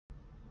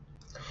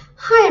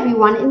Hi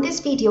everyone, in this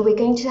video we're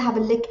going to have a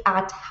look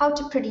at how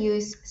to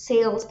produce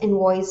sales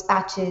invoice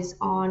batches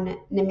on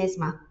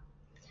Nomisma.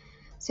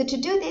 So to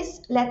do this,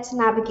 let's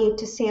navigate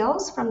to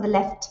sales from the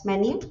left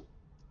menu.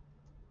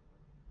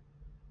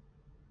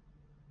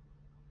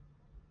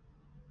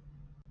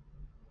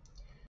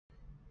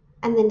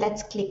 And then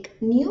let's click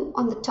new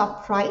on the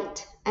top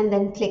right and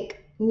then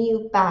click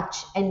new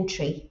batch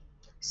entry.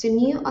 So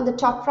new on the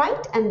top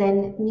right and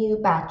then new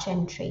batch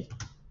entry.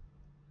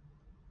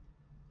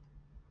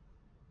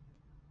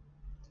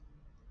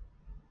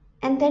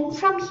 And then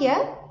from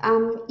here,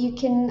 you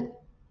can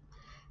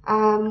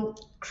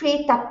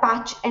create that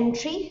batch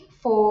entry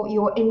for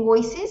your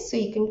invoices. So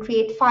you can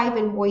create 5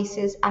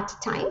 invoices at a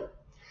time.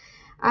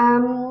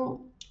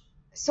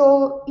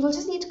 So you'll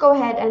just need to go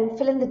ahead and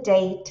fill in the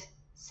date,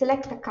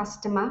 select the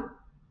customer,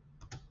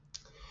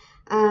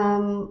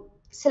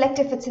 select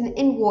if it's an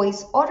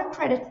invoice or a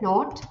credit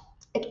note.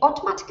 It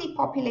automatically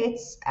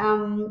populates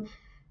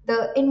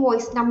the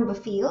invoice number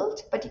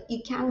field, but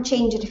you can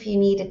change it if you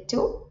need it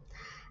to.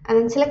 And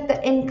then select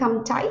the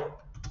income type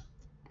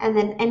and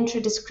then enter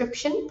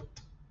description.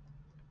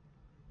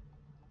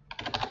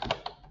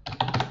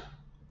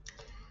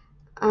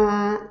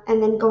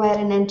 And then go ahead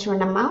and enter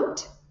an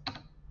amount.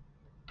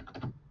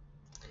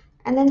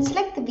 And then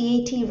select the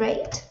VAT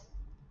rate.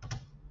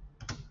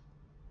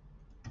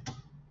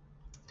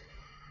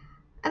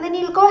 And then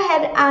you'll go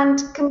ahead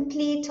and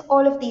complete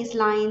all of these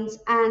lines,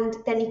 and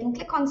then you can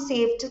click on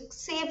save to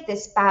save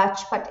this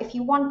batch. But if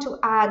you want to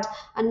add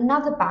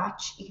another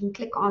batch, you can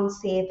click on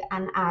save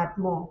and add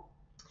more.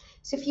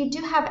 So if you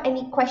do have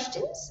any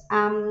questions,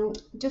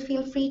 do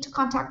feel free to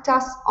contact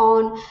us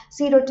on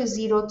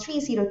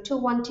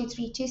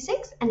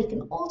 020-3021-2326, and you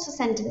can also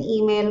send an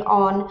email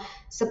on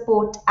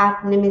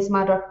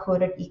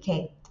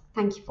support@nomisma.co.uk.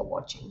 Thank you for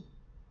watching.